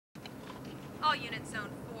All units zone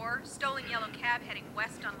 4, stolen yellow cab heading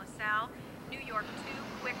west on LaSalle, New York 2,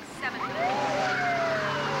 quick 7 minutes.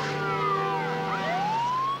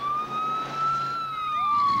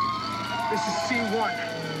 This is C1.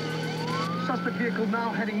 Suspect vehicle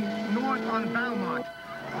now heading north on Valmont.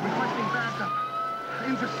 Requesting backup.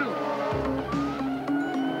 In pursuit.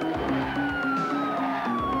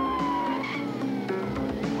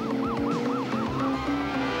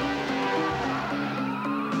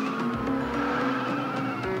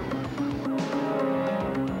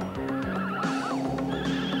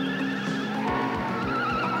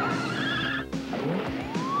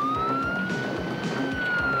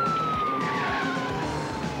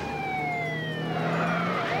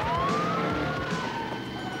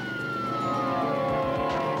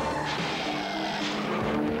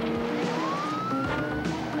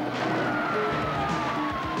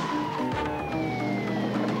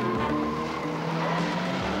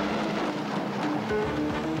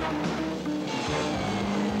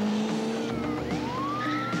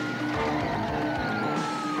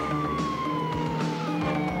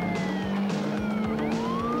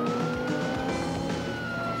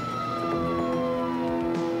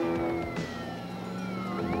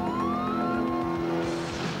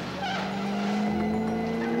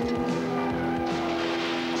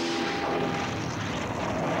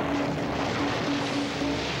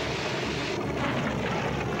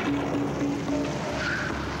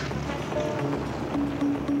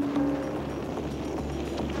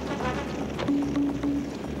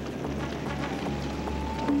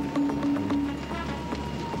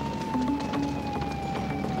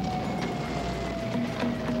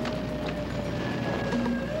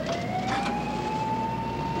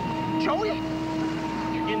 Joey?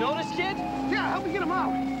 You know this kid? Yeah, help me get him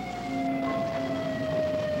out.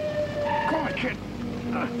 Come on, kid.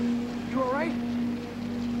 You all right?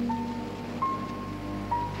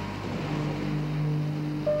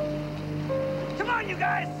 Come on, you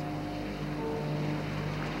guys!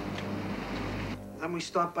 Then we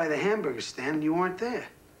stopped by the hamburger stand and you weren't there.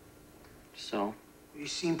 So? You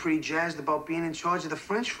seemed pretty jazzed about being in charge of the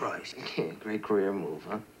French fries. Great career move,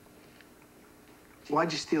 huh?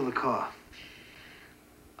 Why'd you steal the car?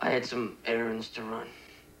 I had some errands to run.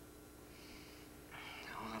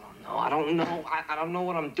 I don't know. I don't know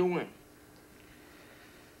what I'm doing.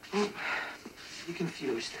 Well, you're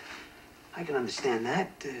confused. I can understand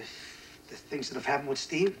that. The things that have happened with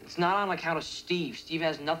Steve. It's not on account of Steve. Steve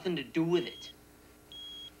has nothing to do with it.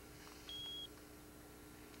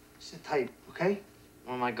 Sit tight, okay?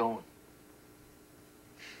 Where am I going?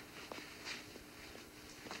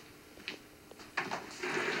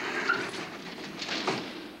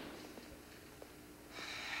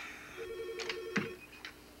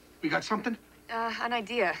 We got something? An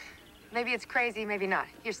idea. Maybe it's crazy, maybe not.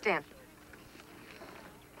 Here, Stan.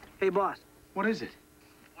 Hey, boss. What is it?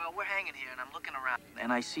 Well, we're hanging here, and I'm looking around,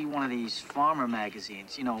 and I see one of these farmer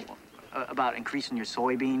magazines, you know, about increasing your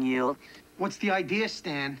soybean yield. What's the idea,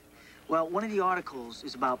 Stan? Well, one of the articles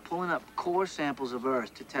is about pulling up core samples of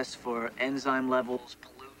Earth to test for enzyme levels,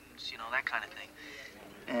 pollutants, you know, that kind of thing.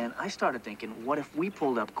 And I started thinking, what if we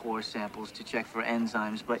pulled up core samples to check for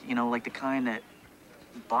enzymes, but, you know, like the kind that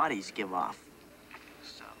bodies give off?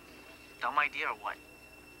 So, dumb idea or what?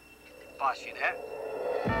 Boss, you there?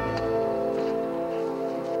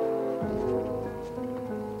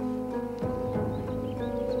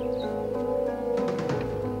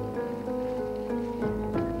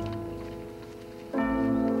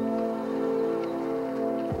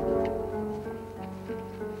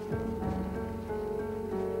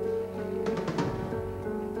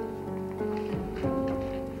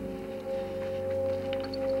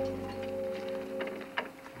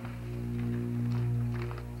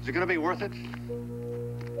 Is it gonna be worth it?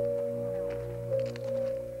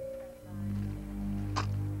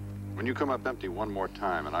 When you come up empty one more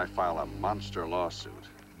time and I file a monster lawsuit,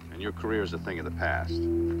 and your career's a thing of the past,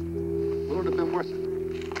 will it have been worth it?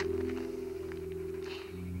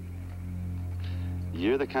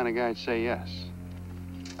 You're the kind of guy who'd say yes.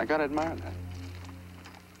 I gotta admire that.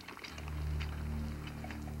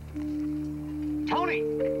 Tony!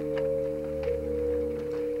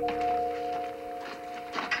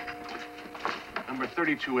 Number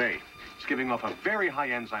 32A. It's giving off a very high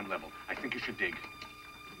enzyme level. I think you should dig.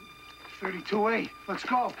 32A. Let's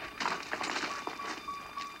go.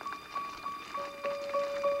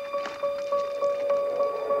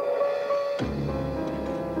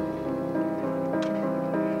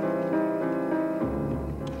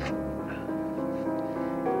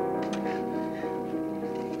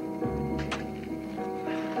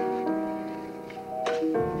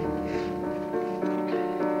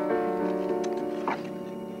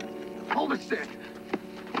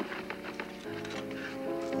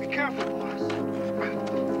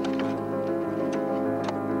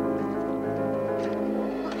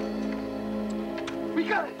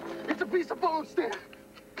 It's a piece of bone, Stan.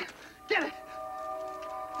 Get it.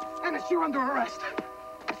 Ennis, you're under arrest.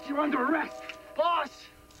 You're under arrest. Boss!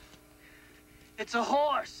 It's a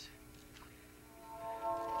horse.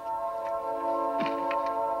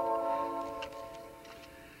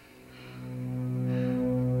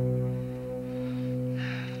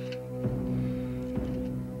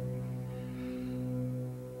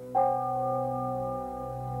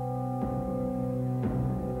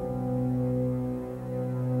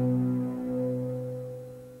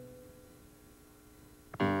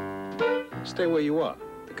 Stay where you are.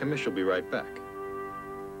 The commission will be right back.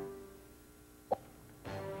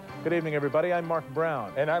 Good evening, everybody. I'm Mark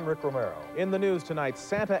Brown. And I'm Rick Romero. In the news tonight,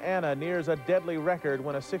 Santa Ana nears a deadly record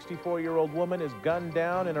when a 64-year-old woman is gunned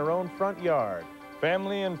down in her own front yard.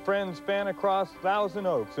 Family and friends fan across Thousand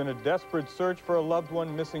Oaks in a desperate search for a loved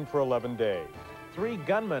one missing for 11 days. 3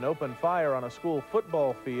 gunmen open fire on a school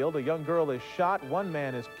football field. A young girl is shot. 1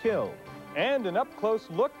 man is killed. And an up-close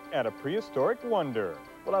look at a prehistoric wonder.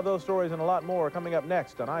 We'll have those stories and a lot more coming up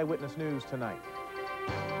next on Eyewitness News Tonight.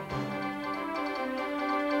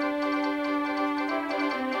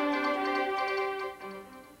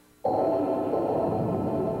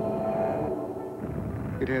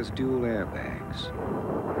 It has dual airbags,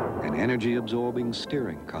 an energy-absorbing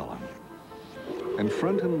steering column, and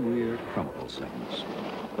front and rear crumple zones.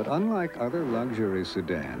 But unlike other luxury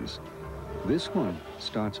sedans, this one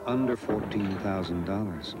starts under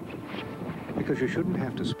 $14,000. Because you shouldn't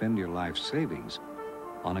have to spend your life savings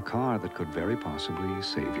on a car that could very possibly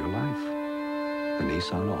save your life. The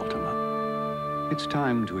Nissan Altima. It's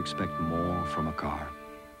time to expect more from a car.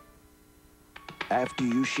 After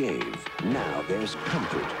you shave, now there's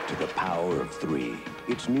comfort to the power of 3.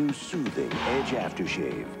 It's new soothing Edge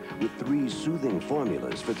Aftershave with 3 soothing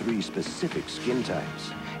formulas for 3 specific skin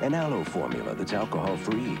types. An aloe formula that's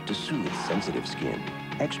alcohol-free to soothe sensitive skin.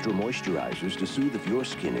 Extra moisturizers to soothe if your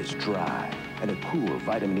skin is dry. And a cool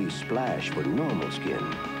vitamin E splash for normal skin.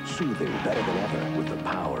 Soothing better than ever with the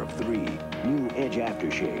power of 3. New Edge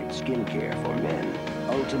Aftershave skincare for men.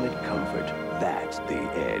 Ultimate comfort. That's the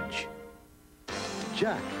Edge.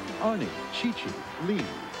 Jack, Arnie, Chi-Chi, Lee.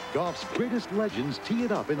 Golf's greatest legends tee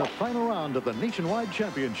it up in the final round of the Nationwide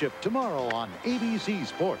Championship tomorrow on ABC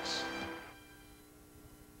Sports.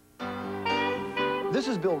 This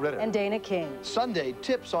is Bill Ritter. And Dana King. Sunday,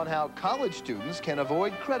 tips on how college students can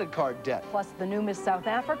avoid credit card debt. Plus the new Miss South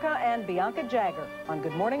Africa and Bianca Jagger on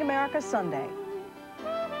Good Morning America Sunday.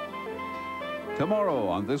 Tomorrow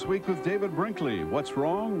on This Week with David Brinkley, what's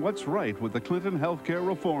wrong, what's right with the Clinton health care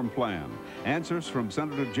reform plan? Answers from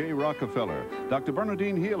Senator Jay Rockefeller, Dr.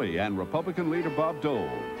 Bernadine Healy, and Republican leader Bob Dole.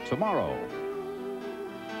 Tomorrow.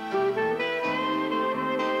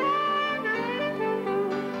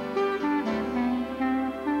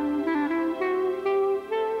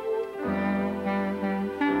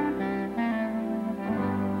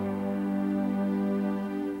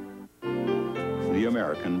 The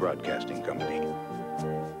American Broadcasting Company.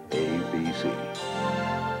 ABC.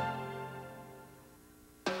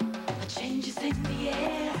 Changes in the